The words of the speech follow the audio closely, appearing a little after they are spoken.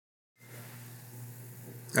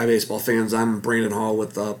Hi, baseball fans. I'm Brandon Hall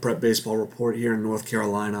with Prep Baseball Report here in North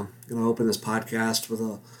Carolina. Going to open this podcast with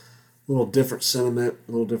a little different sentiment,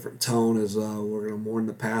 a little different tone as we're going to mourn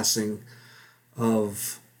the passing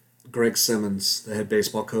of Greg Simmons, the head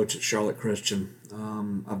baseball coach at Charlotte Christian.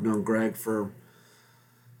 I've known Greg for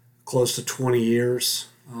close to 20 years.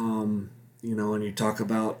 And you talk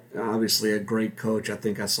about obviously a great coach. I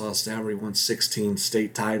think I saw a stat where he won 16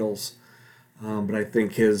 state titles. But I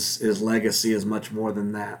think his legacy is much more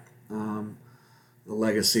than that. The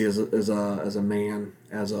legacy as a man,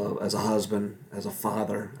 as a husband, as a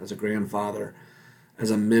father, as a grandfather,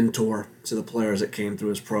 as a mentor to the players that came through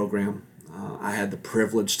his program. I had the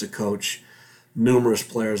privilege to coach numerous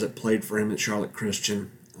players that played for him at Charlotte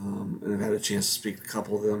Christian, and I've had a chance to speak to a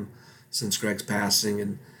couple of them since Greg's passing.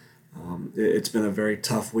 And it's been a very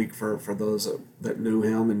tough week for those that knew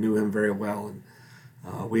him and knew him very well. And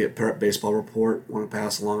we at Parrot Baseball Report want to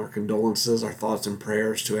pass along our condolences, our thoughts and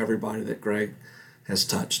prayers to everybody that Greg has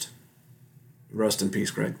touched. Rest in peace,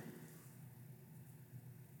 Greg.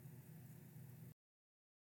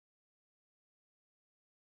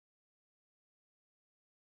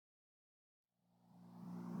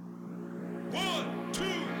 One, two,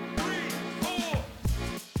 three, four.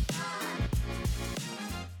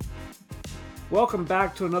 Welcome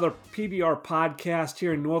back to another PBR podcast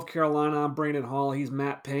here in North Carolina. I'm Brandon Hall. He's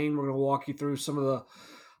Matt Payne. We're going to walk you through some of the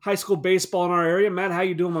high school baseball in our area. Matt, how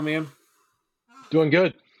you doing, my man? Doing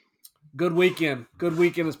good. Good weekend. Good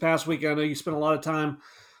weekend this past weekend. I know you spent a lot of time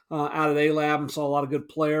out at A-Lab and saw a lot of good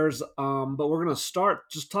players. But we're going to start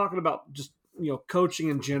just talking about coaching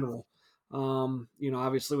in general.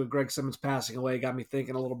 Obviously with Greg Simmons passing away, got me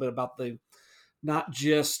thinking a little bit about the not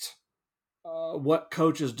just what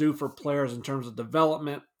coaches do for players in terms of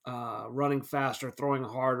development, running faster, throwing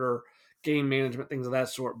harder, game management, things of that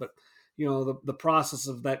sort. But, the process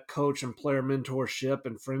of that coach and player mentorship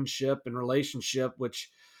and friendship and relationship,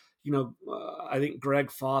 which, I think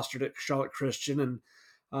Greg fostered at Charlotte Christian, and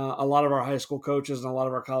a lot of our high school coaches and a lot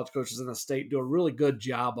of our college coaches in the state do a really good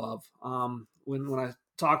job of. When I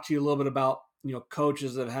talk to you a little bit about,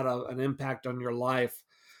 coaches that had an impact on your life,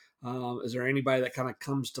 is there anybody that kind of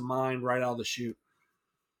comes to mind right out of the chute?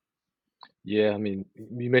 Yeah, I mean,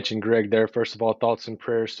 you mentioned Greg there. First of all, thoughts and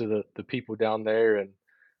prayers to the people down there, and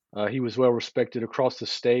he was well respected across the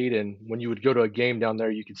state. And when you would go to a game down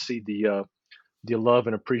there, you could see the love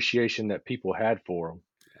and appreciation that people had for him.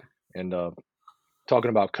 And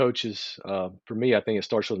talking about coaches, for me, I think it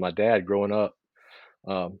starts with my dad growing up.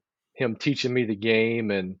 Him teaching me the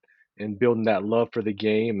game and building that love for the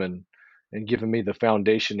game and giving me the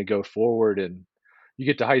foundation to go forward. And you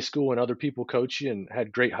get to high school and other people coach you and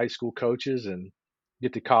had great high school coaches, and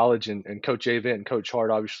get to college and Coach Avent and Coach Hart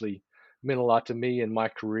obviously meant a lot to me in my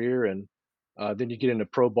career. And then you get into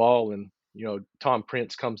pro ball, and Tom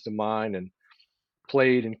Prince comes to mind, and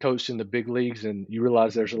played and coached in the big leagues, and you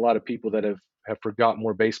realize there's a lot of people that have forgot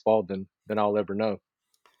more baseball than I'll ever know.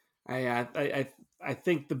 I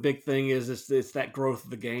think the big thing is it's that growth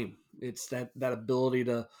of the game. It's that ability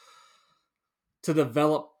to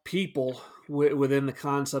develop people within the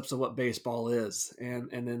concepts of what baseball is, and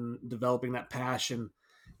then developing that passion.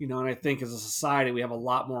 And I think as a society we have a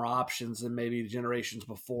lot more options than maybe the generations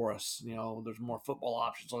before us. There's more football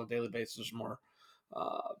options on a daily basis. There's more.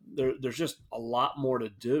 There's just a lot more to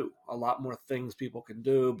do, a lot more things people can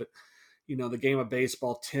do. But the game of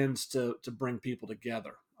baseball tends to bring people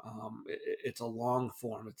together. It's a long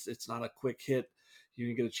form. It's not a quick hit.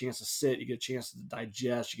 You get a chance to sit, you get a chance to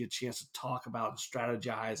digest, you get a chance to talk about and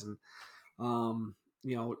strategize, and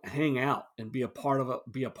hang out and be a part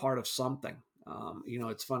of something.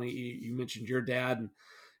 It's funny you mentioned your dad,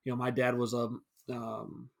 and my dad was a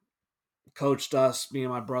coached us, me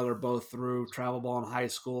and my brother, both through travel ball in high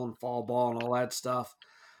school and fall ball and all that stuff.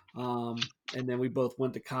 And then we both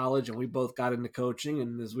went to college and we both got into coaching.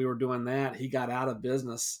 And as we were doing that, he got out of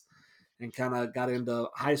business and kind of got into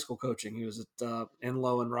high school coaching. He was at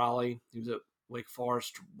Enloe in Raleigh. He was at Wake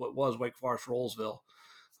Forest, what was Wake Forest Rollsville.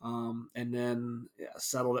 And then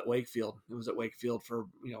settled at Wakefield. It was at Wakefield for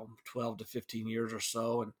 12 to 15 years or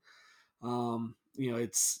so. And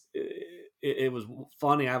it was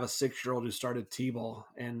funny. I have a 6-year-old who started t-ball,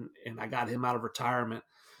 and I got him out of retirement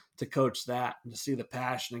to coach that, and to see the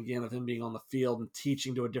passion again of him being on the field and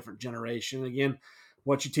teaching to a different generation. Again,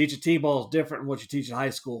 what you teach at t-ball is different than what you teach in high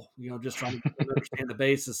school. Just trying to understand the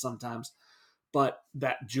basis sometimes, but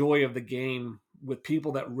that joy of the game with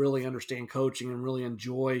people that really understand coaching and really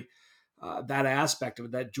enjoy that aspect of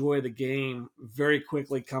it, that joy of the game, very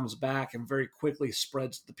quickly comes back and very quickly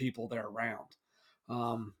spreads to the people they're around.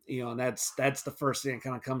 And that's the first thing that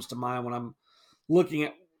kind of comes to mind when I'm looking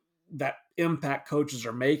at that impact coaches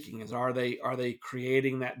are making is are they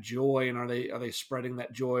creating that joy, and are they spreading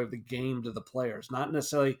that joy of the game to the players? Not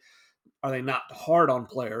necessarily are they not hard on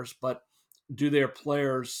players, but do their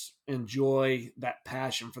players enjoy that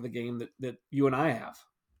passion for the game that you and I have?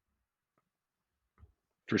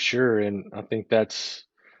 for sure. And I think that's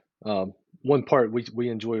um, one part we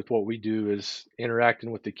enjoy with what we do is interacting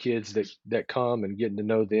with the kids that come and getting to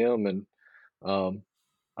know them. And um,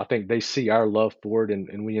 I think they see our love for it,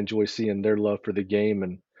 and we enjoy seeing their love for the game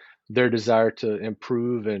and their desire to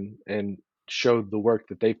improve and show the work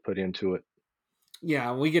that they've put into it.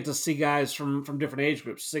 Yeah, we get to see guys from different age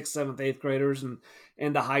groups, sixth, seventh, eighth graders, and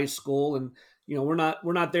into high school, and we're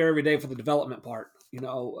not there every day for the development part.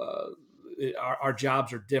 Our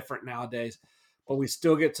jobs are different nowadays, but we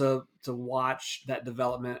still get to watch that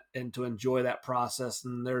development and to enjoy that process.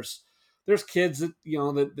 And there's kids that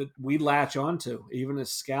that we latch onto even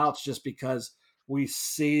as scouts, just because we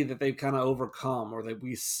see that they've kind of overcome, or that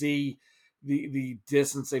we see the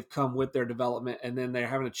distance they've come with their development, and then they're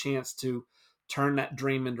having a chance to turn that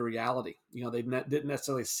dream into reality. They didn't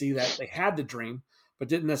necessarily see that they had the dream, but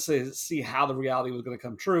didn't necessarily see how the reality was going to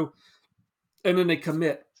come true. And then they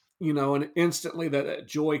commit, and instantly that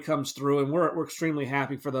joy comes through. And we're extremely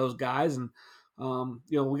happy for those guys. And,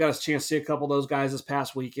 we got a chance to see a couple of those guys this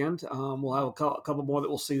past weekend. We'll have a couple more that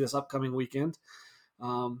we'll see this upcoming weekend.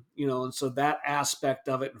 And so that aspect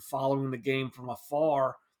of it and following the game from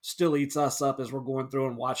afar still eats us up as we're going through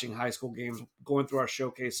and watching high school games, going through our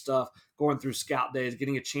showcase stuff, going through scout days,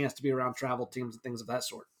 getting a chance to be around travel teams and things of that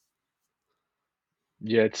sort.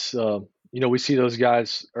 Yeah, it's we see those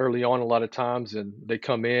guys early on a lot of times, and they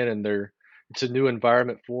come in and it's a new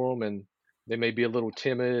environment for them, and they may be a little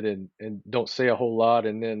timid and don't say a whole lot,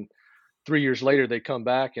 and then 3 years later they come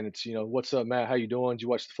back and it's what's up, Matt? How you doing? Did you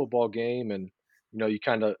watch the football game? And you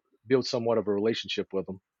kind of build somewhat of a relationship with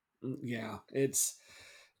them. Yeah, it's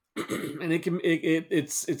and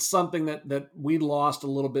it's something that we lost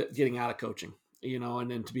a little bit getting out of coaching,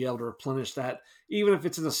 and then to be able to replenish that, even if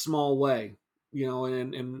it's in a small way,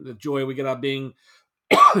 and the joy we get out of being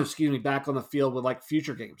excuse me, back on the field with like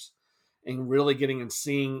future games, and really getting and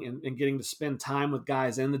seeing and getting to spend time with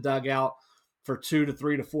guys in the dugout for 2 to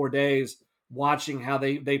 3 to 4 days, watching how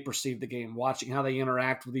they perceive the game, watching how they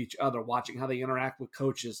interact with each other, watching how they interact with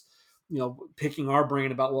coaches, picking our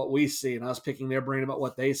brain about what we see and us picking their brain about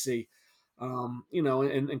what they see,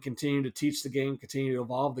 and continue to teach the game, continue to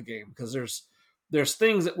evolve the game, because there's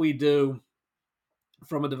things that we do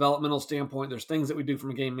from a developmental standpoint. There's things that we do from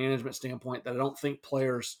a game management standpoint that I don't think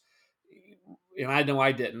players, and I know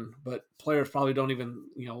I didn't, but players probably don't even,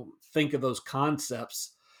 think of those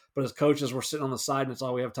concepts. But as coaches, we're sitting on the side and it's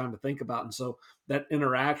all we have time to think about. And so that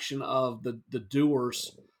interaction of the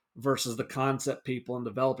doers versus the concept people, and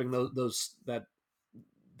developing those that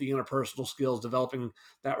the interpersonal skills, developing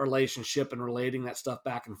that relationship and relating that stuff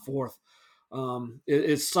back and forth,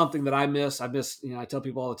 it's something that I miss. I miss, I tell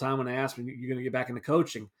people all the time when they ask me, "You're going to get back into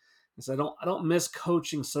coaching?" I say, I don't miss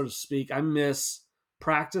coaching, so to speak. I miss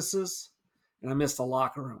practices, and I miss the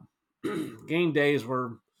locker room. Game days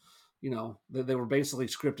were, they were basically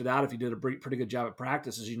scripted out. If you did a pretty good job at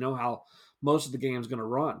practices, you know how most of the game is going to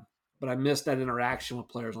run. But I miss that interaction with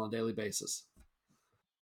players on a daily basis.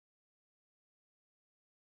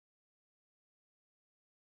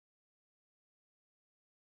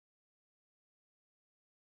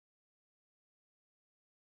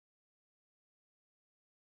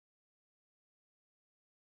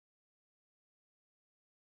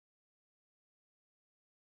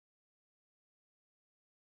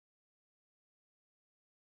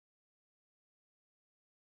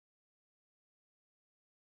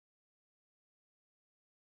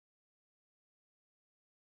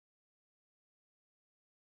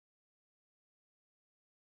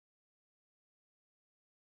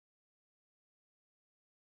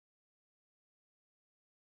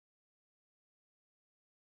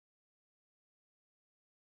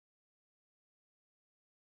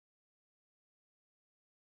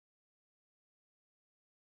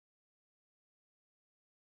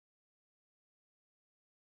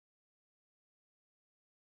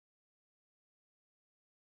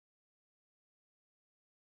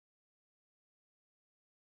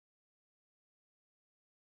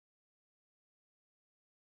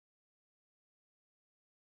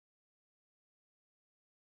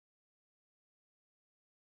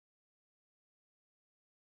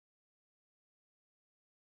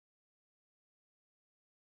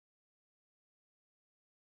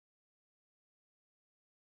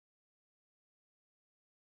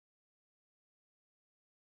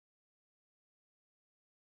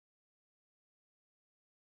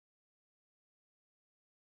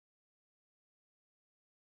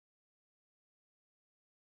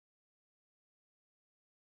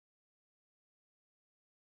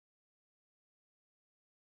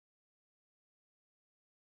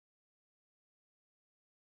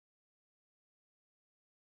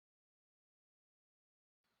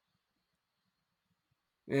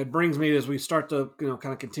 It brings me as we start to kind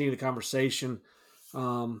of continue the conversation.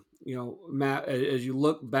 Matt, as you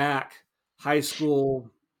look back, high school,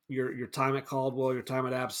 your time at Caldwell, your time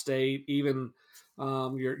at App State, even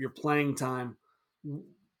your playing time.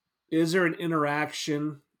 Is there an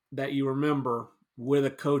interaction that you remember with a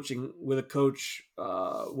coach,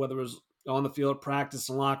 whether it was on the field, practice,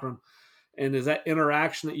 and locker room, and is that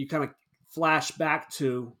interaction that you kind of flash back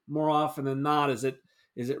to more often than not? Is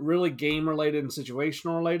it really game related and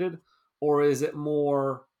situational related, or is it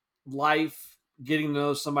more life, getting to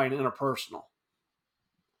know somebody interpersonal?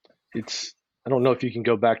 It's I don't know if you can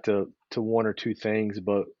go back to one or two things,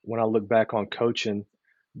 but when I look back on coaching,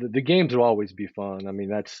 the games will always be fun. I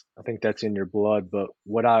mean, I think that's in your blood. But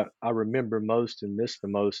what I remember most and miss the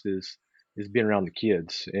most is being around the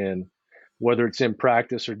kids, and whether it's in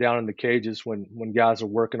practice or down in the cages when guys are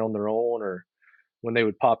working on their own, or when they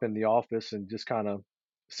would pop in the office and just kind of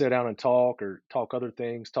sit down and talk, or talk other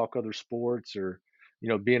things, talk other sports, or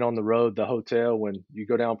being on the road, the hotel when you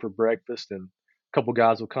go down for breakfast and a couple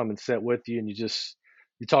guys will come and sit with you, and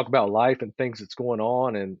you talk about life and things that's going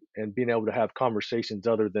on, and being able to have conversations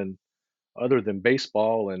other than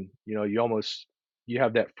baseball, and you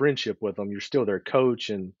have that friendship with them. You're still their coach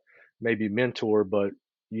and maybe mentor, but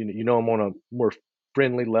you know them on a more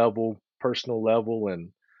friendly level, personal level, and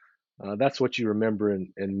that's what you remember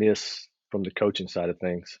and miss from the coaching side of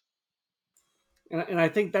things. And I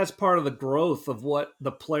think that's part of the growth of what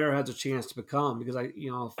the player has a chance to become. Because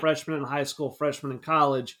freshman in high school, freshman in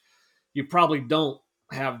college, you probably don't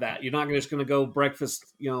have that. You're not just going to go breakfast,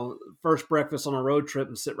 first breakfast on a road trip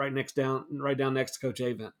and sit right down next to Coach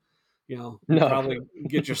Avent. You No. probably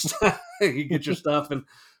get your stuff, you get your stuff,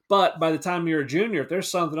 but by the time you're a junior, if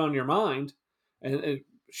there's something on your mind, and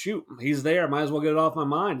shoot, he's there, might as well get it off my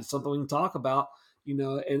mind. It's something we can talk about,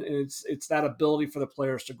 and it's that ability for the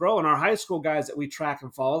players to grow. And our high school guys that we track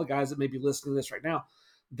and follow, the guys that may be listening to this right now,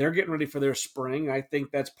 they're getting ready for their spring. I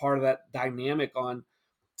think that's part of that dynamic on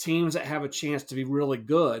teams that have a chance to be really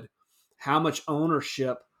good. How much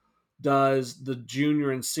ownership does the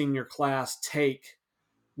junior and senior class take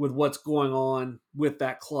with what's going on with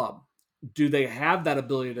that club? Do they have that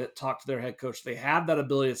ability to talk to their head coach? Do they have that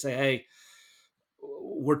ability to say, hey,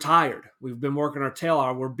 we're tired. We've been working our tail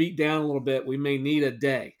off. We're beat down a little bit. We may need a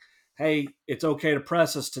day. Hey, it's okay to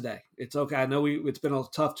press us today. It's okay. I know it's been a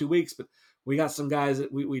tough 2 weeks, but we got some guys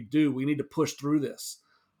that we need to push through this.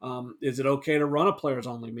 Is it okay to run a players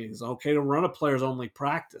only meeting? Is it okay to run a players only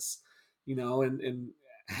practice? And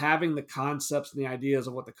having the concepts and the ideas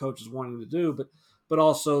of what the coach is wanting to do, but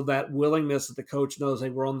also that willingness that the coach knows,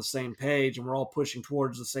 hey, we're on the same page and we're all pushing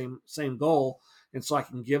towards the same goal. And so I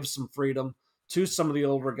can give some freedom to some of the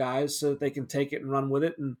older guys so that they can take it and run with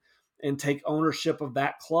it and take ownership of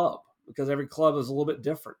that club, because every club is a little bit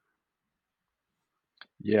different.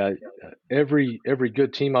 Yeah, every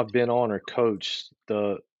good team I've been on or coached,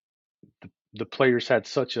 the players had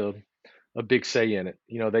such a big say in it.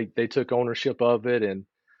 They took ownership of it, and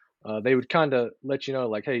they would kind of let you know,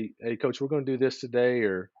 like, hey, coach, we're going to do this today,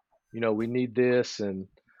 or we need this, and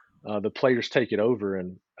the players take it over.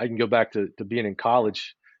 And I can go back to being in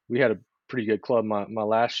college. We had a pretty good club my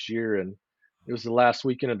last year, and it was the last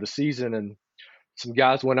weekend of the season, and some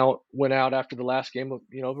guys went out after the last game of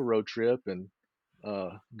a road trip, and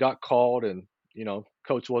got called, and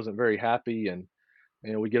coach wasn't very happy, and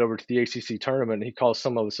we get over to the ACC tournament, and he calls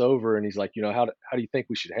some of us over, and he's like, how do you think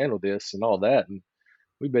we should handle this and all that, and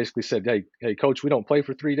we basically said, hey, coach, we don't play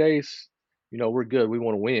for 3 days. We're good. We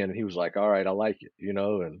want to win. And he was like, all right, I like it.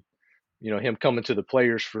 And him coming to the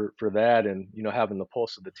players for that, and having the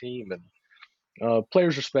pulse of the team, and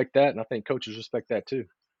players respect that, and I think coaches respect that too.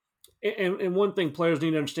 And one thing players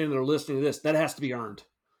need to understand that are listening to this, that has to be earned.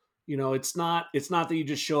 It's not that you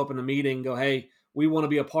just show up in a meeting and go, hey, we want to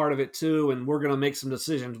be a part of it too, and we're going to make some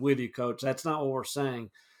decisions with you, coach. That's not what we're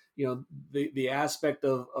saying. The aspect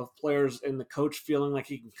of players and the coach feeling like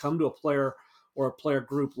he can come to a player or a player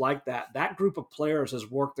group like that group of players has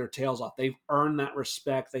worked their tails off. They've earned that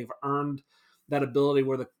respect. They've earned that ability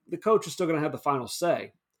where the coach is still going to have the final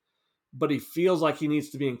say, but he feels like he needs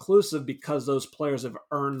to be inclusive because those players have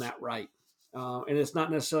earned that right. And it's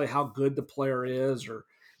not necessarily how good the player is, or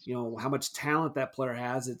how much talent that player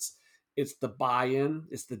has. It's the buy-in,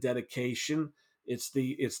 it's the dedication, it's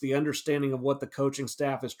the understanding of what the coaching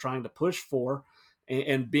staff is trying to push for,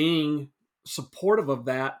 and being supportive of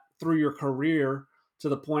that through your career, to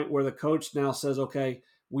the point where the coach now says, okay,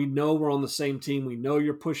 we know we're on the same team. We know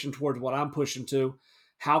you're pushing towards what I'm pushing to.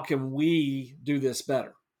 How can we do this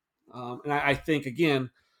better? And I think,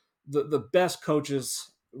 again, the best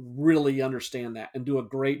coaches really understand that and do a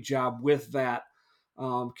great job with that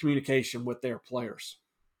communication with their players.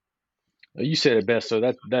 You said it best.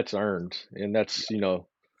 So that's earned, and that's a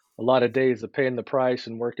lot of days of paying the price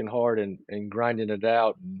and working hard and grinding it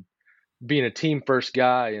out and being a team first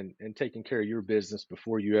guy and taking care of your business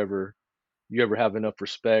before you ever have enough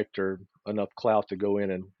respect or enough clout to go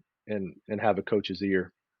in and have a coach's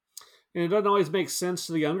ear. And it doesn't always make sense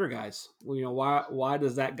to the younger guys. Well, why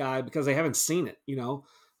does that guy? Because they haven't seen it.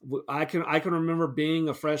 I can remember being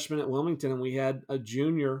a freshman at Wilmington, and we had a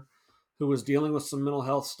junior who was dealing with some mental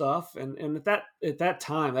health stuff, and at that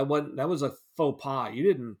time that was a faux pas. You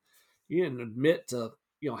didn't admit to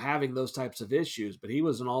having those types of issues, but he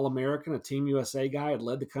was an All American, a Team USA guy, had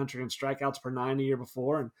led the country in strikeouts per nine the year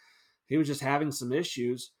before, and he was just having some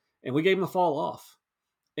issues, and we gave him the fall off.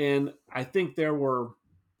 And I think there were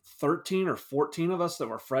 13 or 14 of us that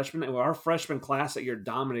were freshmen. And our freshman class that year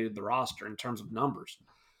dominated the roster in terms of numbers.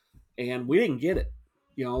 And we didn't get it.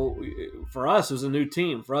 For us, it was a new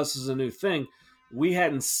team. For us, it was a new thing. We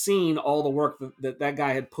hadn't seen all the work that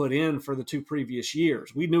guy had put in for the two previous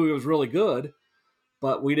years. We knew he was really good,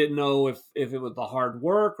 but we didn't know if it was the hard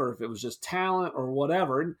work or if it was just talent or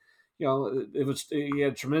whatever. And he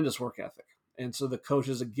had tremendous work ethic, and so the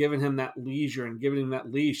coaches had given him that leisure and given him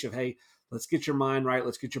that leash of, hey, let's get your mind right,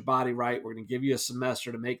 let's get your body right. We're going to give you a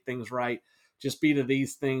semester to make things right. Just be to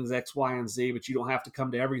these things X, Y, and Z, but you don't have to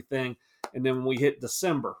come to everything. And then when we hit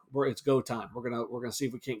December, where it's go time, we're gonna see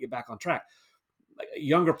if we can't get back on track. Like,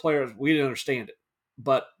 younger players, we didn't understand it,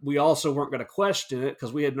 but we also weren't going to question it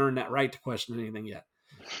because we hadn't earned that right to question anything yet.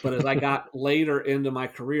 But as I got later into my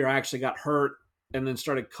career, I actually got hurt and then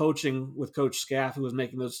started coaching with Coach Scaff, who was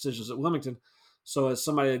making those decisions at Wilmington. So as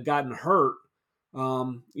somebody that had gotten hurt,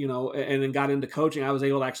 and then got into coaching, I was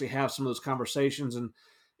able to actually have some of those conversations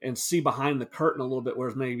and see behind the curtain a little bit,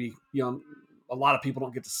 whereas maybe a lot of people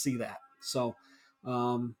don't get to see that. So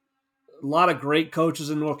a lot of great coaches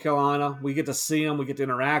in North Carolina. We get to see them. We get to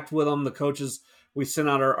interact with them. The coaches, we sent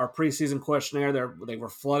out our preseason questionnaire. They were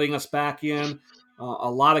flooding us back in.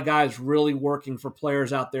 A lot of guys really working for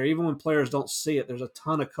players out there. Even when players don't see it, there's a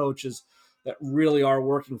ton of coaches that really are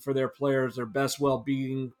working for their players, their best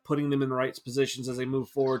well-being, putting them in the right positions as they move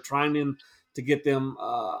forward, trying to get them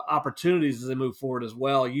opportunities as they move forward as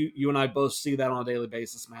well. You and I both see that on a daily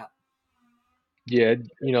basis, Matt. Yeah,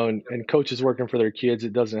 and coaches working for their kids,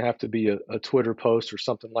 it doesn't have to be a Twitter post or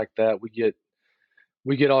something like that.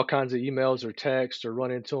 We get all kinds of emails or texts or run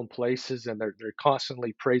into them places, and they're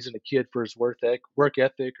constantly praising the kid for his work ethic,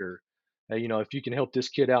 or if you can help this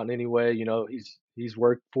kid out in any way, he's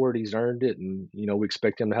worked for it, he's earned it, and we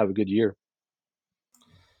expect him to have a good year.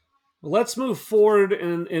 Well, let's move forward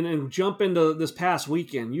and jump into this past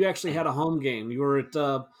weekend. You actually had a home game. You were at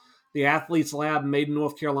the Athletes Lab in Maiden,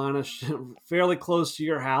 North Carolina, fairly close to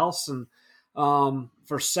your house, and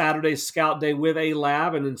for Saturday's Scout Day with a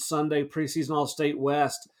lab, and then Sunday preseason All-State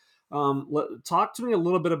West. Talk to me a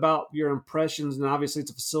little bit about your impressions, and obviously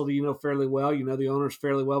it's a facility you know fairly well. You know the owners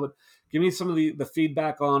fairly well, but give me some of the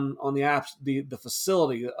feedback on the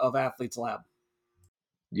facility of Athletes Lab.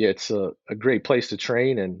 Yeah, it's a great place to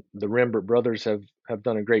train, and the Rembert brothers have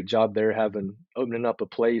done a great job there, opening up a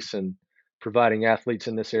place and providing athletes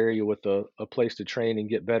in this area with a place to train and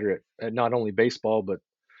get better at not only baseball but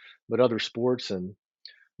other sports. And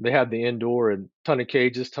they have the indoor and ton of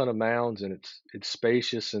cages, ton of mounds, and it's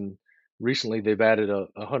spacious. And recently they've added a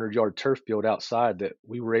 100-yard turf field outside that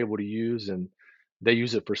we were able to use, and they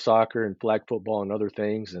use it for soccer and flag football and other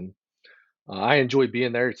things. And I enjoy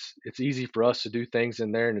being there. It's easy for us to do things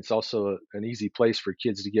in there, and it's also an easy place for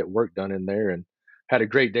kids to get work done in there. And had a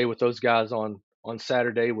great day with those guys on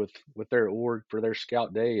Saturday with their org for their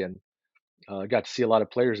scout day, and got to see a lot of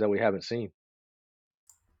players that we haven't seen.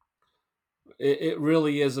 It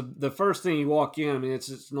really is the first thing you walk in. I mean,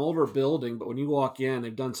 it's an older building, but when you walk in,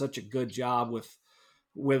 they've done such a good job with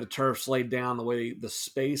where the turf's laid down, the way the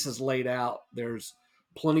space is laid out. There's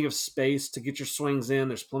plenty of space to get your swings in.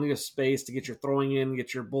 There's plenty of space to get your throwing in,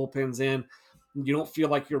 get your bullpens in. You don't feel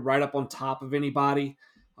like you're right up on top of anybody.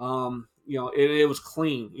 It was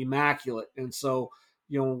clean, immaculate, and so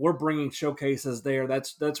we're bringing showcases there.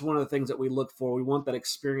 That's one of the things that we look for. We want that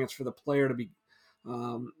experience for the player to be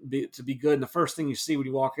good. And the first thing you see when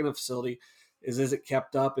you walk in a facility is it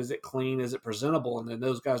kept up? Is it clean? Is it presentable? And then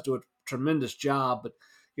those guys do a tremendous job. But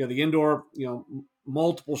the indoor,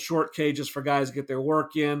 multiple short cages for guys to get their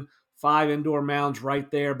work in, 5 indoor mounds right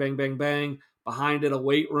there, bang, bang, bang. Behind it, a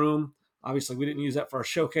weight room. Obviously, we didn't use that for our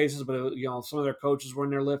showcases, but some of their coaches were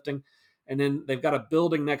in there lifting. And then they've got a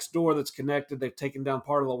building next door that's connected. They've taken down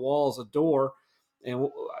part of the wall as a door, and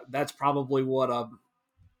that's probably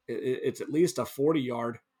it's at least a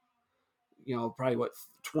 40-yard, probably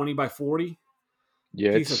 20 by 40.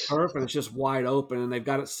 Yeah, piece of it's turf and it's just wide open, and they've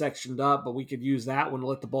got it sectioned up, but we could use that one to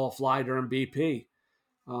let the ball fly during BP.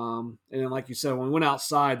 And then, like you said, when we went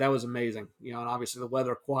outside, that was amazing. And obviously the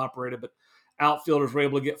weather cooperated, but outfielders were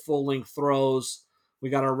able to get full length throws. We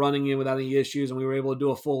got our running in without any issues, and we were able to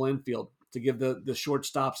do a full infield to give the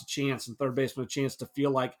shortstops a chance and third baseman a chance to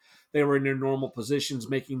feel like they were in their normal positions,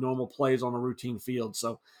 making normal plays on a routine field.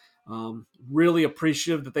 So, really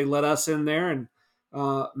appreciative that they let us in there. And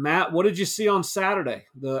Matt, what did you see on Saturday,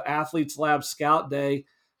 the Athletes Lab Scout Day?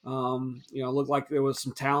 It looked like there was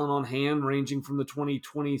some talent on hand, ranging from the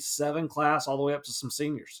 2027 class all the way up to some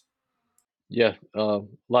seniors. yeah, a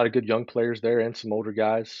lot of good young players there and some older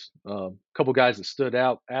guys. A couple guys that stood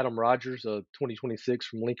out: Adam Rogers, 2026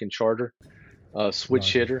 from Lincoln Charter, switch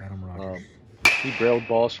Rogers, hitter. Adam Rogers. He barreled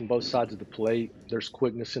balls from both sides of the plate. There's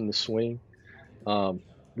quickness in the swing. Um,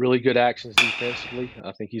 really good actions defensively.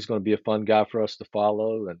 I think he's going to be a fun guy for us to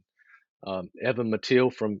follow. And Evan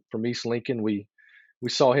Mattil from East Lincoln, we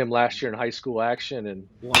saw him last year in high school action, and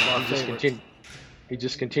One of our he just favorites. continued. He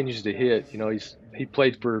just continues to hit. He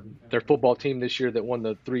played for their football team this year that won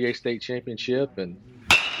the 3A state championship, and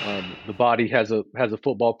the body has a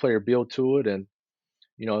football player build to it. And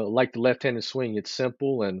like the left-handed swing, it's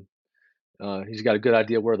simple, and he's got a good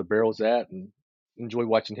idea where the barrel's at, and enjoy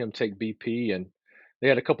watching him take BP. And they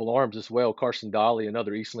had a couple arms as well. Carson Dolly,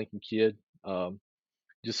 another East Lincoln kid,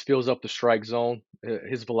 just fills up the strike zone.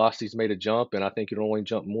 His velocity's made a jump, and I think it'll only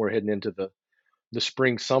jump more heading into the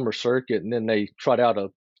spring summer circuit. And then they trot out a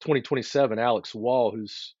 2027 Alex Wall,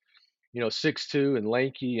 who's 6'2" and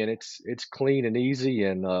lanky, and it's clean and easy.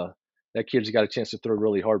 And that kid's got a chance to throw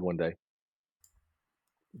really hard one day.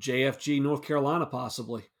 JFG, North Carolina,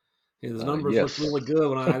 possibly. His numbers looked Yes. really good.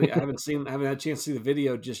 When I haven't had a chance to see the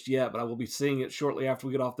video just yet, but I will be seeing it shortly after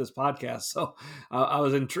we get off this podcast. So I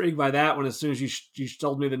was intrigued by that one. As soon as you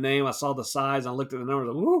told me the name, I saw the size, and I looked at the numbers.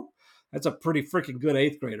 Like, woo, that's a pretty freaking good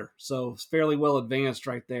eighth grader. So it's fairly well advanced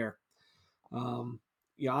right there. And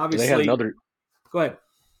they had Obviously. another Go ahead.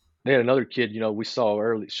 they had another kid, we saw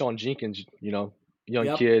early, Sean Jenkins, young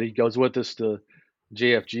Yep. kid. He goes with us to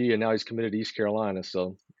JFG, and now he's committed to East Carolina.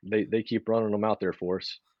 So they keep running them out there for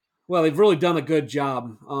us. Well, they've really done a good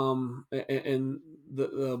job. And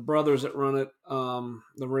the brothers that run it,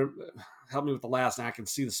 help me with the last name. I can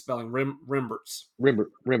see the spelling. Rimberts.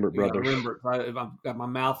 Rimbert Yeah, brothers. Rimbert. My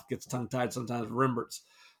mouth gets tongue tied sometimes. Rimberts.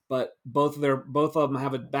 But both of them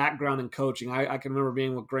have a background in coaching. I can remember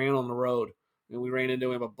being with Grant on the road, and we ran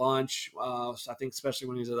into him a bunch. So I think especially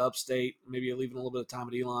when he was at Upstate, maybe leaving a little bit of time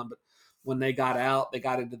at Elon. But when they got out, they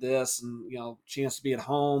got into this, and chance to be at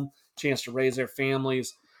home, chance to raise their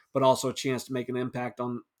families, but also a chance to make an impact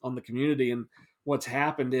on the community. And what's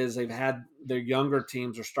happened is they've had their younger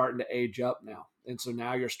teams are starting to age up now, and so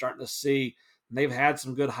now you're starting to see they've had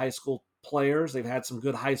some good high school players, they've had some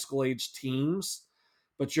good high school age teams,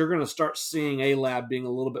 but you're going to start seeing A-Lab being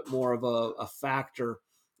a little bit more of a factor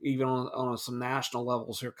even on some national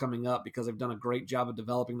levels here coming up, because they've done a great job of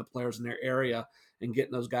developing the players in their area and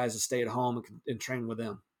getting those guys to stay at home and train with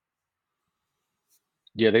them.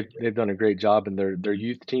 Yeah, they've done a great job, and their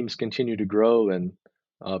youth teams continue to grow. And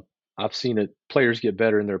uh, I've seen it. Players get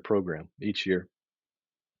better in their program each year.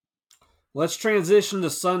 Let's transition to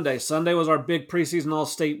Sunday. Sunday was our big preseason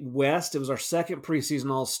All-State West. It was our second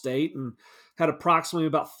preseason All-State, and had approximately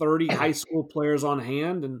about 30 high school players on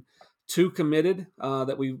hand and 2 committed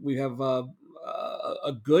that we have a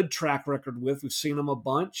good track record with. We've seen them a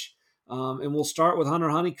bunch. And we'll start with Hunter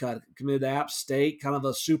Honeycutt, committed to App State, kind of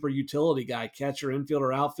a super utility guy, catcher,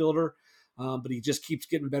 infielder, outfielder, but he just keeps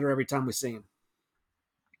getting better every time we see him.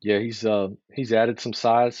 Yeah, he's added some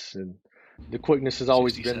size, and the quickness has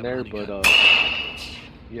always been there. But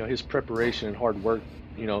his preparation and hard work,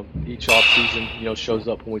 each off season, shows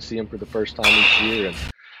up when we see him for the first time each year. And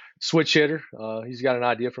switch hitter, he's got an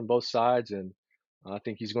idea from both sides, and I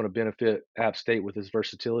think he's going to benefit App State with his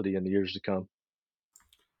versatility in the years to come.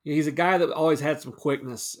 Yeah, he's a guy that always had some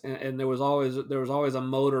quickness, and there was always a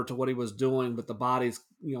motor to what he was doing, but the body's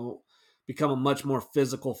become a much more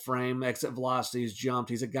physical frame. Exit velocity has jumped.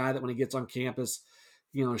 He's a guy that when he gets on campus,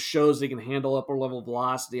 shows he can handle upper level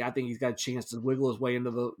velocity. I think he's got a chance to wiggle his way into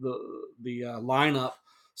the lineup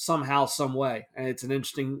somehow, some way. And it's an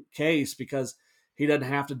interesting case because he doesn't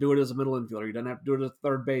have to do it as a middle infielder. He doesn't have to do it as a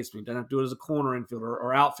third baseman. He doesn't have to do it as a corner infielder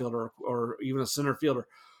or outfielder or even a center fielder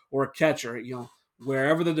or a catcher.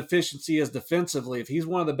 Wherever the deficiency is defensively, if he's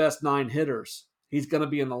one of the best 9 hitters, he's going to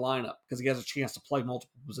be in the lineup because he has a chance to play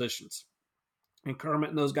multiple positions. And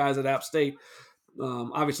Kermit and those guys at App State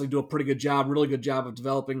obviously do a pretty good job, really good job of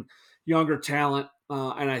developing younger talent.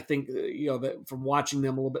 And I think, that from watching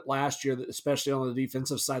them a little bit last year, that especially on the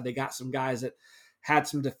defensive side, they got some guys that had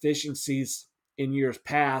some deficiencies in years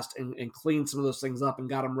past and cleaned some of those things up and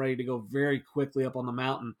got him ready to go very quickly up on the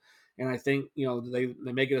mountain. And I think,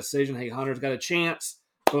 they make a decision, hey, Hunter's got a chance.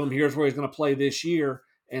 Boom, here's where he's going to play this year,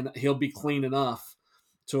 and he'll be clean enough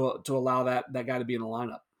to allow that guy to be in the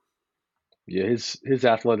lineup. Yeah, his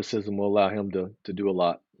athleticism will allow him to do a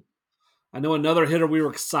lot. I know another hitter we were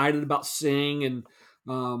excited about seeing, and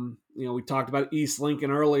we talked about East Lincoln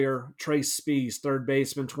earlier. Trace Spees, third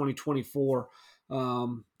baseman, 2024,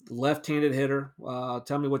 left-handed hitter.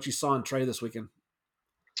 Tell me what you saw in Trey this weekend.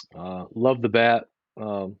 Love the bat.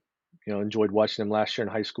 Enjoyed watching him last year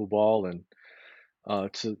in high school ball, and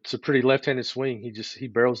it's a pretty left-handed swing. He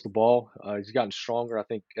barrels the ball. He's gotten stronger. I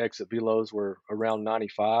think exit velos were around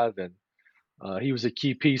 95, and he was a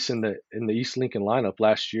key piece in the East Lincoln lineup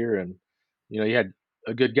last year. And he had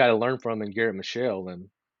a good guy to learn from in Garrett Michelle, and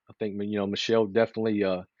I think Michelle definitely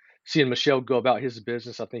seeing Michelle go about his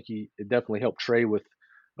business. I think it definitely helped Trey with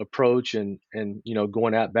approach and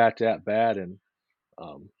going at bat to at bat, and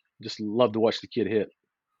just love to watch the kid hit.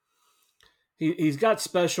 He's got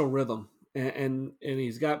special rhythm, and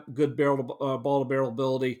he's got good ball to barrel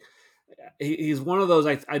ability. He's one of those.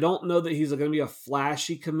 I don't know that he's going to be a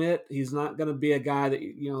flashy commit. He's not going to be a guy that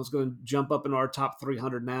is going to jump up in our top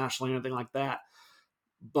 300 nationally or anything like that.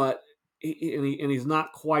 But he's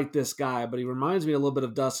not quite this guy. But he reminds me a little bit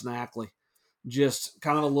of Dustin Ackley, just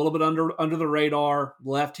kind of a little bit under the radar,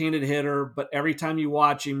 left-handed hitter. But every time you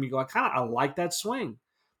watch him, you go, I like that swing.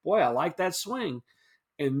 Boy, I like that swing.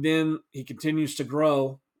 And then he continues to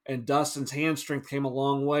grow, and Dustin's hand strength came a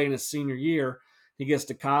long way in his senior year. He gets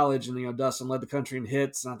to college, and Dustin led the country in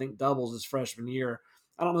hits, and I think doubles his freshman year.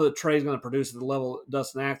 I don't know that Trey's going to produce at the level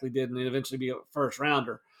Dustin Ackley did and eventually be a first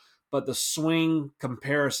rounder, but the swing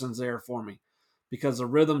comparison's there for me because the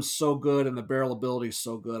rhythm's so good and the barrel ability is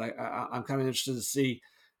so good. I'm kind of interested to see.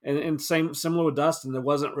 And similar with Dustin, there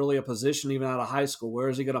wasn't really a position even out of high school. Where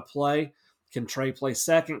is he going to play? Can Trey play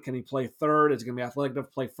second? Can he play third? Is he going to be athletic enough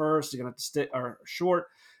to play first? Is he going to have to stick or short?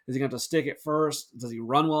 Is he going to have to stick at first? Does he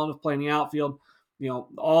run well enough to play in the outfield?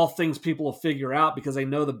 All things people will figure out because they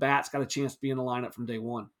know the bat's got a chance to be in the lineup from day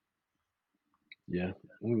one. Yeah,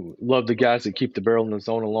 we love the guys that keep the barrel in the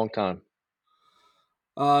zone a long time.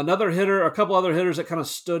 Another hitter, a couple other hitters that kind of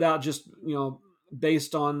stood out just,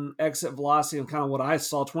 based on exit velocity and kind of what I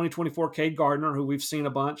saw. 2024 Cade Gardner, who we've seen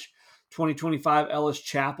a bunch. 2025 Ellis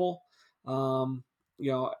Chappell.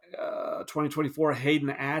 2024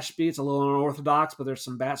 Hayden Ashby. It's a little unorthodox, but there's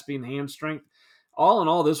some bat speed and hand strength. All in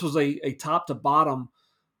all, this was a top to bottom,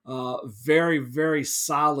 very, very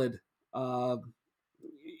solid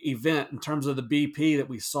event in terms of the BP that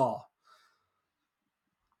we saw.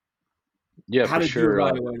 Yeah, How for did sure. you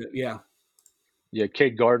evaluate it? Yeah. Yeah,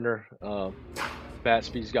 Cade Gardner, bat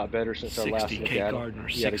speed's got better since our last look at him.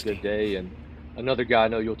 He had a good day. And another guy I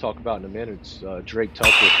know you'll talk about in a minute is Drake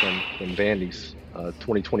Tucker from Vandy's,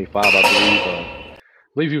 2025, I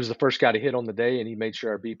believe he was the first guy to hit on the day, and he made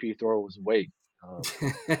sure our BP thrower was awake.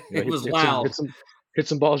 It was loud. Hit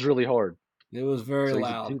some balls really hard. It was very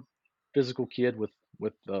loud. He's a physical kid with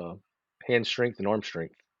hand strength and arm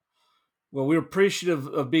strength. Well, we're appreciative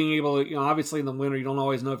of being able to, obviously in the winter, you don't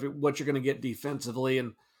always know what you're going to get defensively.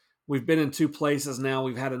 And we've been in two places now.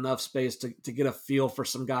 We've had enough space to get a feel for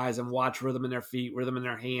some guys and watch rhythm in their feet, rhythm in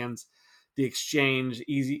their hands, the exchange, the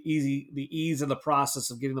ease of the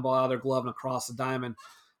process of getting the ball out of their glove and across the diamond.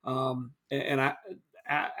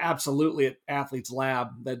 Absolutely at Athletes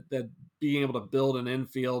Lab that being able to build an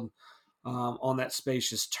infield on that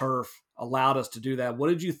spacious turf allowed us to do that. What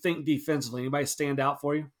did you think defensively? Anybody stand out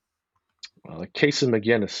for you? Kason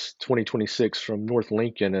McGinnis, 2026 from North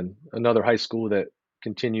Lincoln, and another high school that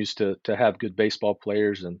continues to have good baseball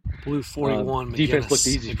players. And Blue 41 defense looked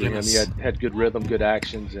easy for him. He had good rhythm, good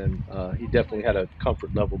actions, and he definitely had a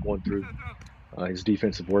comfort level going through his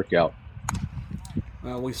defensive workout.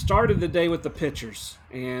 We started the day with the pitchers,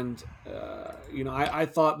 and I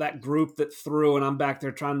thought that group that threw, and I'm back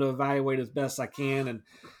there trying to evaluate as best I can and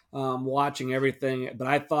watching everything. But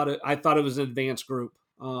I thought it was an advanced group.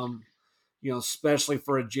 Especially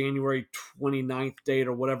for a January 29th date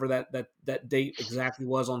or whatever that date exactly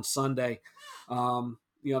was on Sunday.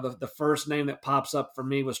 The first name that pops up for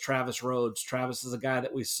me was Travis Rhodes. Travis is a guy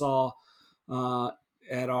that we saw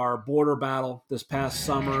at our border battle this past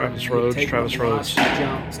summer. Travis Rhodes.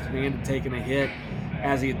 Jumps, demanded taking a hit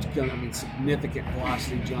as he had done, significant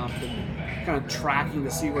velocity jump and kind of tracking to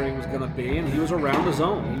see where he was going to be. And he was around the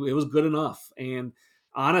zone. It was good enough. And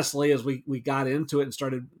honestly, as we got into it and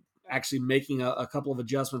started actually making a couple of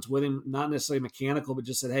adjustments with him, not necessarily mechanical, but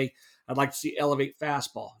just said, hey, I'd like to see elevate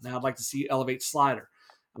fastball. Now I'd like to see elevate slider.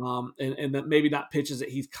 and that maybe not pitches that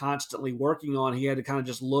he's constantly working on. He had to kind of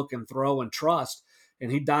just look and throw and trust,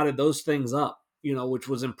 and he dotted those things up, which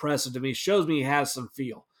was impressive to me. Shows me he has some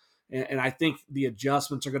feel, and I think the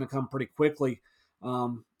adjustments are going to come pretty quickly.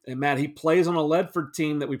 And Matt, he plays on a Ledford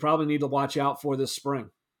team that we probably need to watch out for this spring.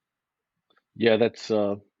 Yeah, that's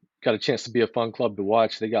got a chance to be a fun club to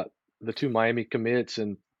watch. They got the two Miami commits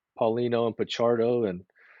and Paulino and Pichardo, and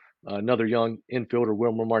another young infielder,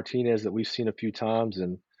 Wilmer Martinez, that we've seen a few times,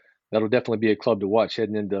 and that'll definitely be a club to watch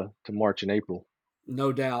heading into March and April.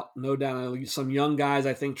 No doubt, no doubt. Some young guys,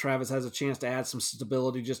 I think Travis has a chance to add some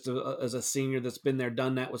stability just as a senior that's been there,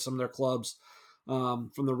 done that with some of their clubs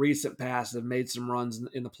from the recent past that have made some runs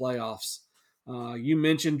in the playoffs. You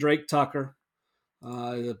mentioned Drake Tucker,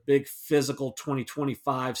 the big physical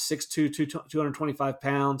 2025, 6'2", 225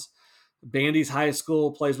 pounds. Bandy's High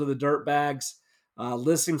School, plays with the Dirtbags.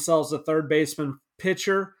 Lists himself as a third baseman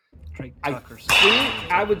pitcher. Drake I Tucker.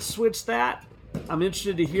 think I would switch that. I'm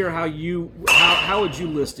interested to hear how would you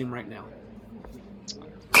list him right now?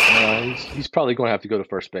 He's probably going to have to go to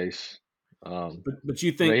first base. But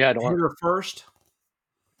you think hitter first?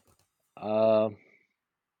 I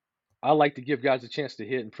like to give guys a chance to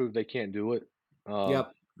hit and prove they can't do it.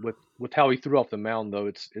 Yep. With how he threw off the mound, though,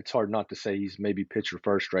 it's hard not to say he's maybe pitcher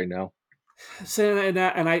first right now. So, and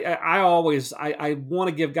I always want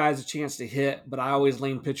to give guys a chance to hit, but I always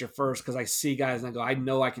lean pitcher first because I see guys and I go, I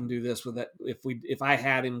know I can do this with it. If I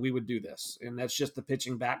had him, we would do this, and that's just the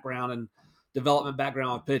pitching background and development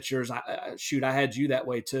background of pitchers. I had you that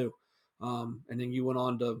way too, and then you went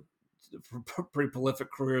on to pretty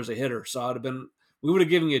prolific career as a hitter. So we would have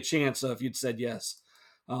given you a chance if you'd said yes.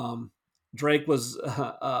 Drake was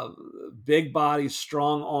big body,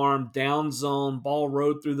 strong arm, down zone, ball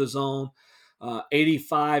rode through the zone.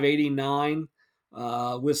 85, 89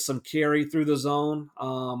 with some carry through the zone.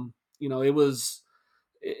 It was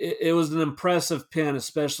an impressive pin,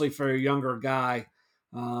 especially for a younger guy.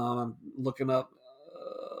 Looking up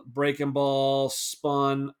breaking ball,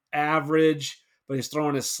 spun, average, but he's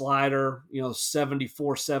throwing his slider,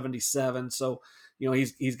 74, 77. So,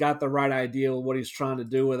 he's got the right idea of what he's trying to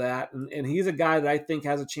do with that. And he's a guy that I think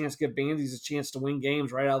has a chance to give Bandy's a chance to win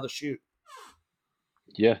games right out of the chute.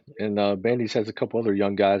 Yeah, and Bandy's has a couple other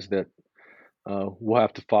young guys that we'll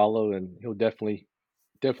have to follow, and he'll definitely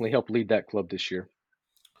help lead that club this year.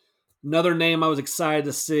 Another name I was excited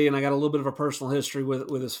to see, and I got a little bit of a personal history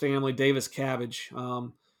with his family, Davis Cabbage.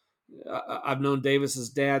 I've known Davis's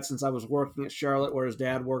dad since I was working at Charlotte, where his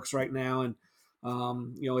dad works right now, and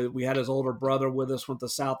we had his older brother with us, went to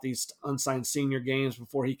Southeast unsigned senior games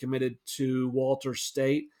before he committed to Walters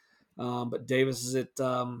State. But Davis is at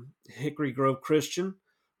Hickory Grove Christian,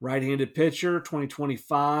 right-handed pitcher,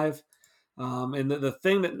 2025. And the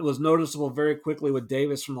thing that was noticeable very quickly with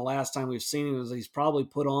Davis from the last time we've seen him is he's probably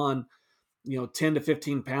put on, 10 to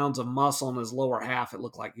 15 pounds of muscle in his lower half. It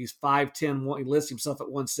looked like he's 5'10". He lists himself at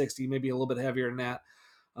 160, maybe a little bit heavier than that.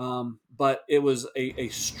 But it was a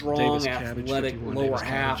strong, Davis athletic Cabbage, lower Davis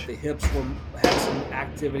half. Cabbage. The hips had some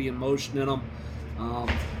activity and motion in them.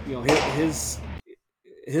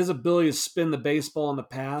 His ability to spin the baseball in the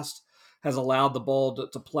past has allowed the ball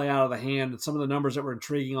to play out of the hand. And some of the numbers that were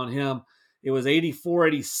intriguing on him, it was 84,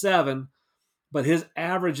 87, but his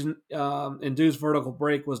average induced vertical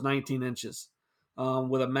break was 19 inches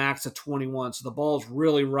with a max of 21. So the ball's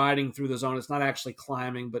really riding through the zone. It's not actually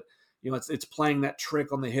climbing, but it's playing that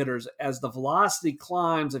trick on the hitters. As the velocity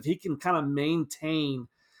climbs, if he can kind of maintain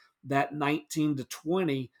that 19 to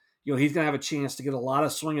 20, he's going to have a chance to get a lot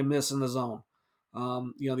of swing and miss in the zone.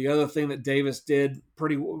 The other thing that Davis did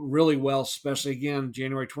really well, especially again,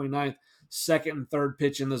 January 29th, second and third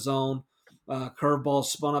pitch in the zone, curveball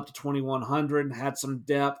spun up to 2100, had some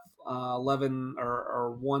depth, 11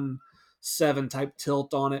 or 1-7 type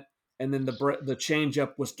tilt on it. And then the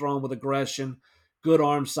changeup was thrown with aggression, good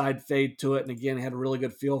arm side fade to it. And again, had a really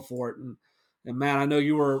good feel for it. And Matt, I know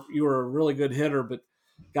you were a really good hitter, but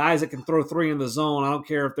guys that can throw three in the zone, I don't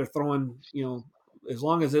care if they're throwing, as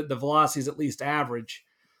long as the velocity is at least average,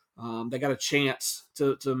 they got a chance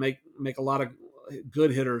to make a lot of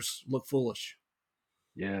good hitters look foolish.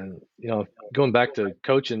 Yeah, going back to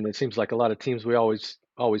coaching, it seems like a lot of teams we always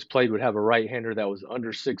played would have a right-hander that was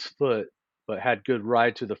under 6 foot, but had good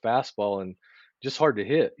ride to the fastball and just hard to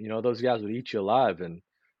hit. Those guys would eat you alive, and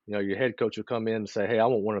your head coach would come in and say, "Hey, I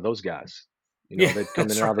want one of those guys." Yeah, they'd come in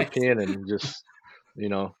that's out of the right. pen and just,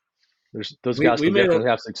 those We guys can made definitely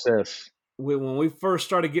have success. when we first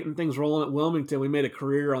started getting things rolling at Wilmington, we made a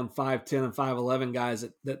career on 5'10" and 5'11" guys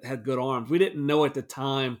that had good arms. We didn't know at the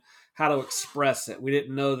time how to express it. We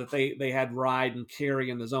didn't know that they had ride and carry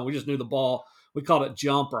in the zone. We just knew the ball we called it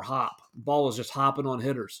jump or hop. The ball was just hopping on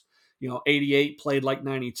hitters. 88 played like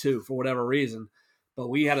 92 for whatever reason, but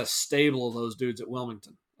we had a stable of those dudes at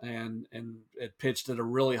Wilmington, and it pitched at a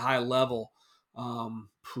really high level. Don't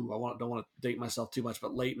want to date myself too much,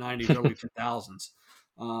 but late 90s, early 2000s.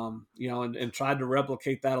 And tried to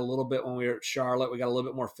replicate that a little bit when we were at Charlotte. We got a little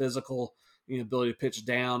bit more physical, ability to pitch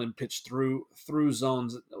down and pitch through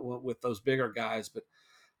zones with those bigger guys. But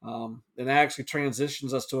and that actually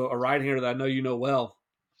transitions us to a right-hander that I know you know well.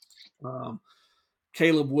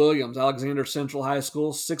 Caleb Williams, Alexander Central High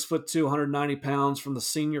School, 6'2", 190 pounds from the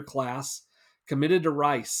senior class, committed to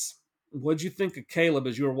Rice. What'd you think of Caleb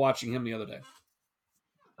as you were watching him the other day?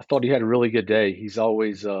 I thought he had a really good day. He's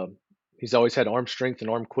always had arm strength and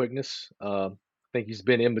arm quickness. I think he's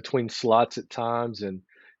been in between slots at times and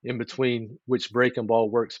in between which breaking ball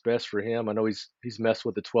works best for him. I know he's messed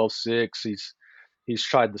with the 12-6. He's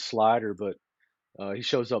tried the slider, but he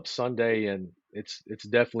shows up Sunday and it's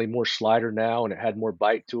definitely more slider now, and it had more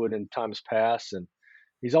bite to it in times past. And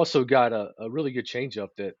he's also got a really good changeup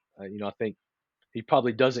that I think he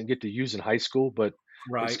probably doesn't get to use in high school, but it's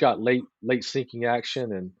Right. got late sinking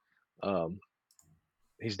action, and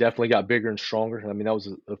he's definitely got bigger and stronger. I mean, that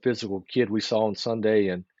was a physical kid we saw on Sunday,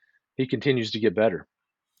 and he continues to get better.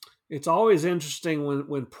 It's always interesting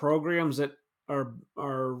when programs that are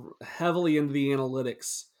heavily into the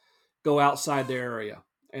analytics go outside their area.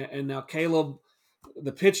 And now Caleb,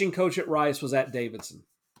 the pitching coach at Rice, was at Davidson,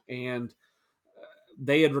 and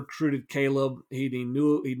they had recruited Caleb. He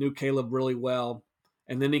knew Caleb really well,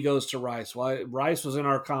 and then he goes to Rice. Well, Rice was in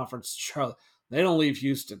our conference, Charlotte. They don't leave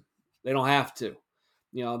Houston. They don't have to.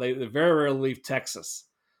 They very rarely leave Texas.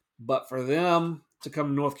 But for them to come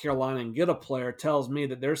to North Carolina and get a player tells me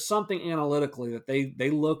that there's something analytically that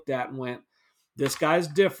they looked at and went, this guy's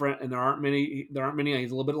different, and there aren't many.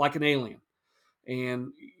 He's a little bit like an alien,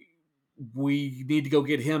 and we need to go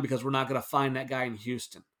get him because we're not going to find that guy in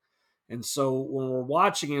Houston. And so when we're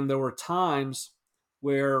watching him, there were times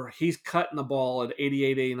where he's cutting the ball at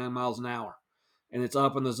 88, 89 miles an hour, and it's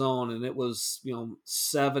up in the zone, and it was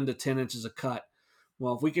 7 to 10 inches of cut.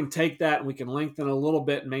 Well, if we can take that and we can lengthen a little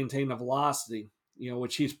bit and maintain the velocity,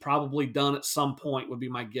 which he's probably done at some point, would be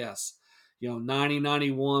my guess. 90,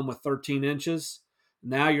 91 with 13 inches.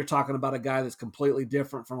 Now you're talking about a guy that's completely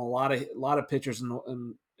different from a lot of pitchers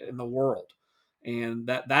in the world, and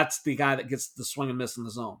that's the guy that gets the swing and miss in the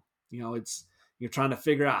zone. You're trying to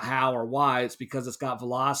figure out how or why. It's because it's got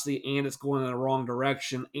velocity and it's going in the wrong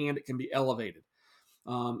direction and it can be elevated.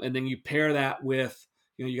 And then you pair that with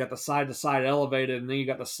you got the side to side elevated, and then you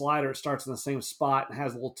got the slider. It starts in the same spot and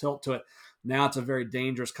has a little tilt to it. Now it's a very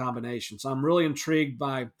dangerous combination. So I'm really intrigued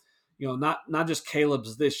by not just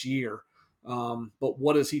Caleb's this year, but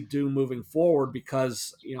what does he do moving forward?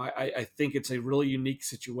 Because I think it's a really unique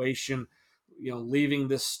situation. Leaving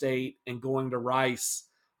this state and going to Rice,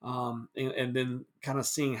 and then kind of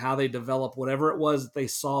seeing how they develop whatever it was that they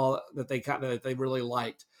saw that they really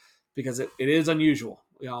liked, because it is unusual.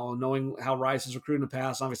 Knowing how Rice has recruited in the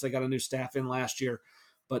past. Obviously, they got a new staff in last year,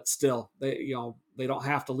 but still, they don't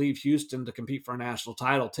have to leave Houston to compete for a national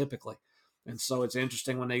title typically. And so it's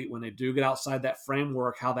interesting when they do get outside that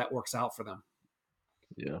framework, how that works out for them.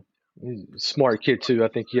 Yeah, he's a smart kid too. I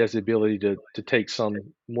think he has the ability to take some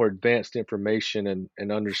more advanced information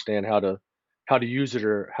and understand how to use it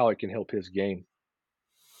or how it can help his game.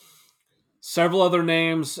 Several other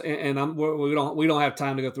names, and we don't have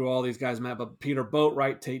time to go through all these guys, Matt. But Peter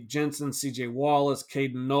Boatwright, Tate Jensen, C.J. Wallace,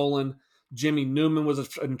 Caden Nolan, Jimmy Newman was an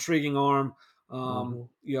intriguing arm.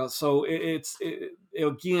 So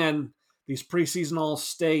again, these preseason all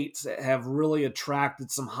states have really attracted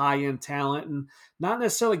some high end talent, and not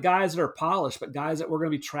necessarily guys that are polished, but guys that we're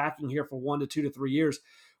going to be tracking here for 1 to 2 to 3 years,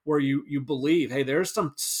 where you believe, hey, there's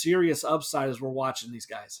some serious upside as we're watching these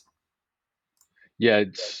guys. Yeah,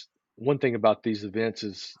 it's one thing about these events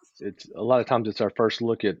is it's a lot of times it's our first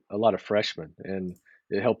look at a lot of freshmen, and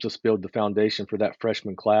it helps us build the foundation for that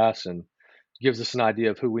freshman class and gives us an idea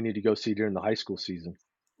of who we need to go see during the high school season.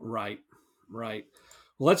 Right. Well,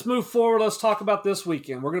 let's move forward. Let's talk about this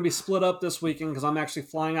weekend. We're going to be split up this weekend because I'm actually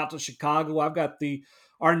flying out to Chicago. I've got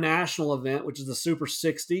our national event, which is the Super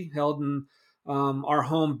 60, held in our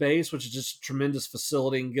home base, which is just a tremendous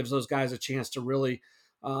facility and gives those guys a chance to really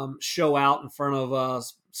show out in front of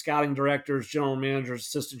scouting directors, general managers,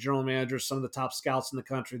 assistant general managers, some of the top scouts in the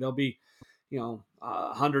country. There'll be,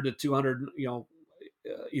 100 to 200,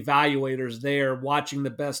 evaluators there watching the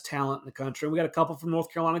best talent in the country. And we got a couple from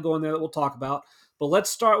North Carolina going there that we'll talk about. But let's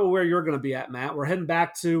start with where you're going to be at, Matt. We're heading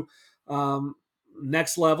back to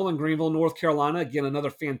Next Level in Greenville, North Carolina. Again,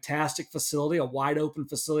 another fantastic facility, a wide open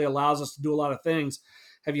facility, allows us to do a lot of things.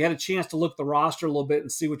 have you had a chance to look at the roster a little bit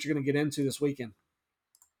and see what you're going to get into this weekend?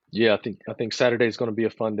 Yeah, I think Saturday is going to be a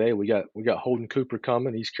fun day. We got Holden Cooper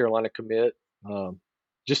coming, East Carolina commit. Um,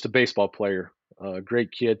 just a baseball player,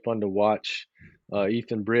 great kid, fun to watch.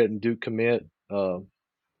 Ethan Britt and Duke commit.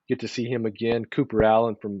 Get to see him again. Cooper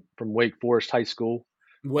Allen from Wake Forest High School.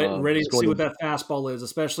 Ready He's to see going what to that fastball is,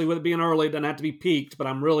 especially with it being early. It doesn't have to be peaked, but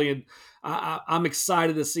I'm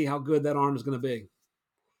excited to see how good that arm is going to be.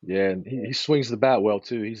 Yeah, and he swings the bat well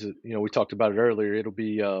too. We talked about it earlier.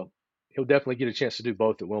 He'll definitely get a chance to do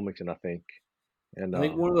both at Wilmington, I think. And I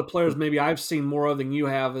think one of the players maybe I've seen more of than you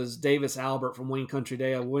have is Davis Albert from Wayne Country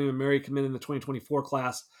Day. William and Mary committed in the 2024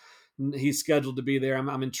 class. He's scheduled to be there.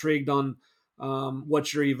 I'm intrigued on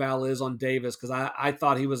what your eval is on Davis, because I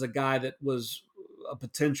thought he was a guy that was a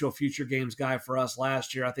potential future games guy for us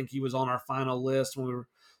last year. I think he was on our final list when we were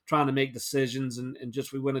trying to make decisions, and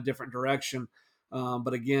just we went a different direction.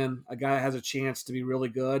 But again, a guy that has a chance to be really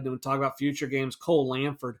good. And we talk about future games. Cole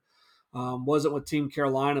Lanford wasn't with Team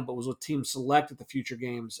Carolina, but was with Team Select at the future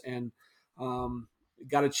games, and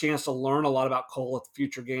got a chance to learn a lot about Cole at the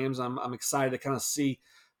future games. I'm excited to kind of see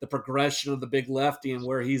the progression of the big lefty and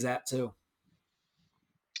where he's at too.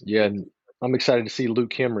 Yeah, and I'm excited to see Luke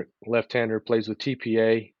Hemrick, left-hander, plays with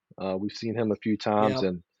TPA. We've seen him a few times, Yeah,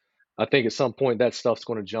 and I think at some point that stuff's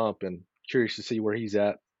going to jump. And curious to see where he's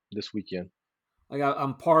at this weekend. like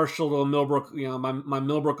I'm partial to a Millbrook, my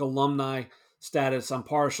Millbrook alumni status. I'm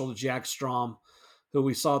partial to Jack Strom, who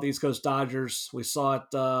we saw at the East Coast Dodgers. We saw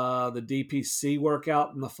at the DPC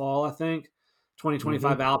workout in the fall, I think.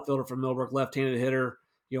 2025 Hmm. outfielder from Millbrook, left-handed hitter.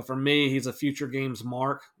 For me, he's a future games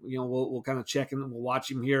mark. We'll kind of check in. We'll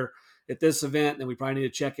watch him here at this event, and we probably need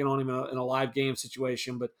to check in on him in a live game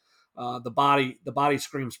situation. But the body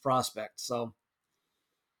screams prospect. So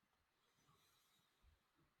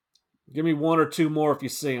give me one or two more if you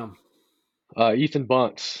see him. Ethan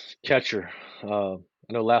Bunce, catcher. I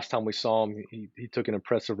know last time we saw him, he took an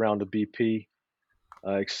impressive round of BP.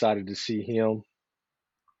 Excited to see him.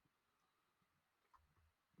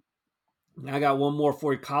 I got one more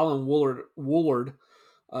for you. Colin Woolard,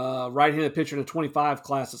 right-handed pitcher in the 25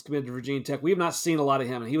 class that's committed to Virginia Tech. We have not seen a lot of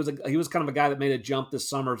him, and he was kind of a guy that made a jump this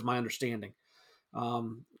summer, is my understanding.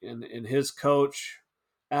 And his coach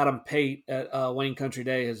Adam Pate at Wayne Country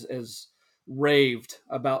Day has raved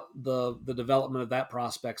about the development of that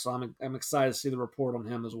prospect. So I'm excited to see the report on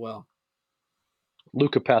him as well.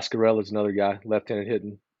 Luca Pasquarella is another guy,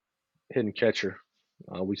 left-handed hitting catcher.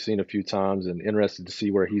 We've seen a few times, and interested to see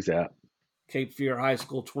where he's at. Cape Fear High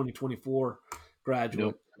School 2024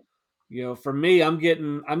 graduate. Yep. For me, I'm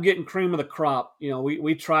getting cream of the crop.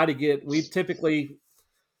 We try to get, we typically,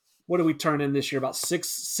 what do we turn in this year? About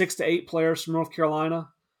six to eight players from North Carolina.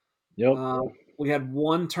 Yep. We had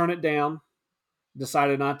one turn it down,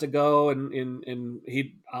 decided not to go, and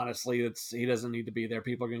he honestly, he doesn't need to be there.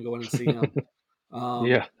 People are going to go in and see him.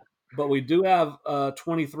 Yeah. But we do have a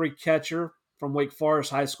 23 catcher from Wake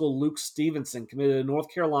Forest High School, Luke Stevenson, committed to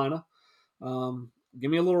North Carolina. Give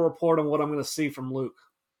me a little report on what I'm going to see from Luke.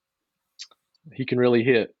 He can really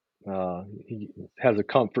hit. He has a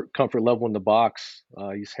comfort level in the box.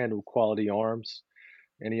 He's handled quality arms,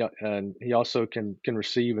 and he also can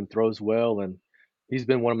receive and throws well. And he's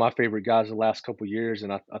been one of my favorite guys the last couple of years.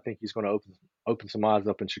 And I think he's going to open some eyes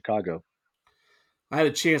up in Chicago. I had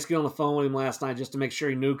a chance to get on the phone with him last night just to make sure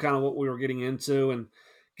he knew kind of what we were getting into and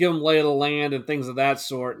give him lay of the land and things of that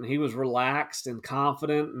sort. And he was relaxed and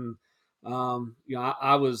confident. And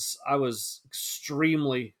I was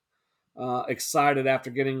extremely excited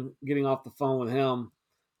after getting off the phone with him,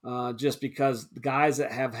 just because the guys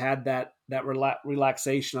that have had that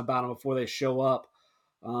relaxation about them before they show up,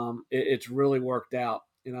 it's really worked out.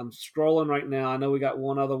 And I'm scrolling right now. I know we got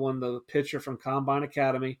one other one, the pitcher from Combine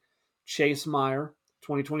Academy, Chase Meyer,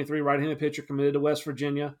 2023 right-handed pitcher committed to West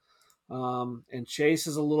Virginia. And Chase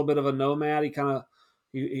is a little bit of a nomad.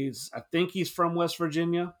 I think he's from West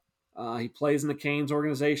Virginia. He plays in the Canes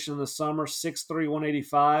organization in the summer, 6'3",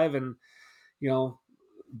 185, and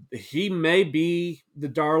he may be the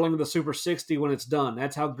darling of the Super 60 when it's done.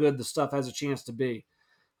 That's how good the stuff has a chance to be.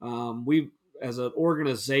 As an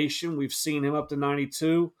organization, we've seen him up to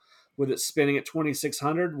 92 with it spinning at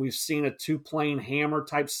 2,600. We've seen a two-plane hammer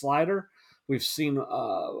type slider. We've seen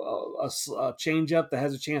a changeup that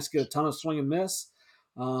has a chance to get a ton of swing and miss.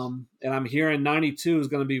 And I'm hearing 92 is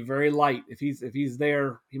going to be very light. If he's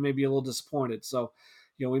there, he may be a little disappointed. So,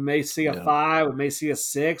 we may see a 5, we may see a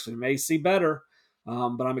 6, we may see better.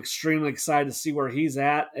 But I'm extremely excited to see where he's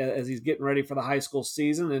at as he's getting ready for the high school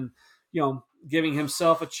season, and giving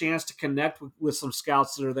himself a chance to connect with some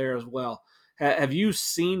scouts that are there as well. Have you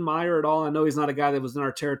seen Meyer at all? I know he's not a guy that was in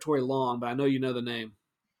our territory long, but I know you know the name.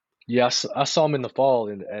 Yeah, I saw him in the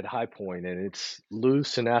fall at High Point, and it's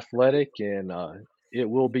loose and athletic, and it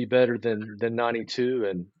will be better than 92.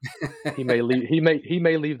 And he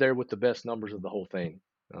may leave there with the best numbers of the whole thing.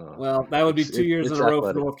 Uh, Well, that would be 2 years in it's a row for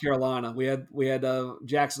athletic. North Carolina. We had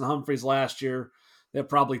Jackson Humphreys last year that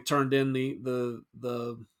probably turned in the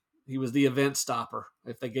he was the event stopper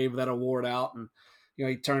if they gave that award out, and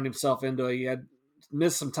he turned himself into he had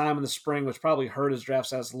missed some time in the spring, which probably hurt his draft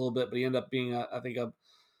status a little bit, but he ended up being I think a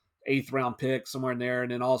eighth round pick somewhere in there,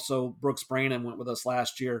 and then also Brooks Brannon went with us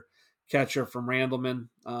last year, catcher from Randleman,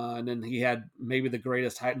 and then he had maybe the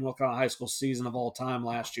greatest North Carolina high school season of all time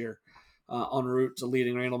last year, en route to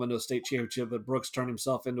leading Randleman to a state championship. But Brooks turned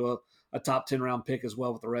himself into a top 10 round pick as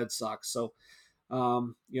well with the Red Sox. So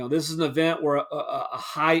this is an event where a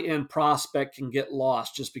high end prospect can get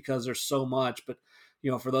lost just because there's so much. But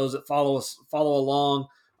for those that follow along,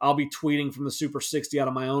 I'll be tweeting from the Super 60 out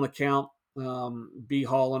of my own account,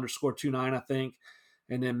 bhall_29, I think,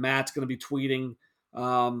 and then Matt's going to be tweeting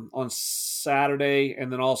on Saturday,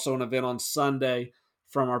 and then also an event on Sunday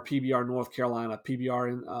from our PBR North Carolina PBR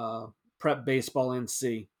in Prep Baseball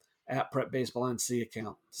NC at Prep Baseball NC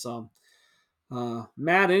account. So,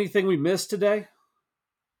 Matt, anything we missed today?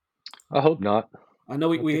 I hope not. I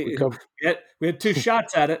know I think we had two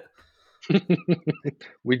shots at it.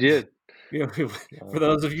 We did. For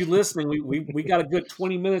those of you listening, we got a good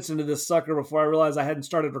 20 minutes into this sucker before I realized I hadn't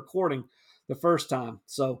started recording the first time.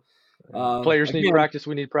 So Players need practice.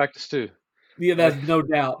 We need practice too. Yeah, that's no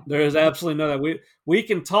doubt. There is absolutely no doubt. We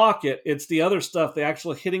can talk it. It's the other stuff, the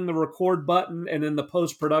actual hitting the record button and then the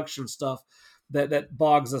post-production stuff that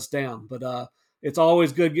bogs us down. But it's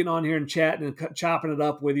always good getting on here and chatting and chopping it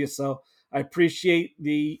up with you. So I appreciate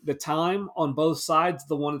the time on both sides,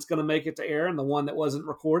 the one that's going to make it to air and the one that wasn't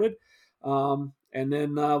recorded. And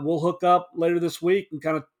then we'll hook up later this week and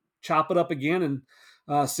kind of chop it up again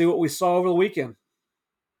and see what we saw over the weekend.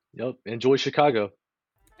 Yep. Enjoy Chicago.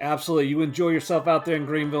 Absolutely. You enjoy yourself out there in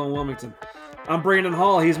Greenville and Wilmington. I'm Brandon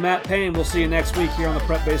Hall. He's Matt Payne. We'll see you next week here on the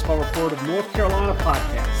Prep Baseball Report of North Carolina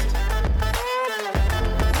podcast.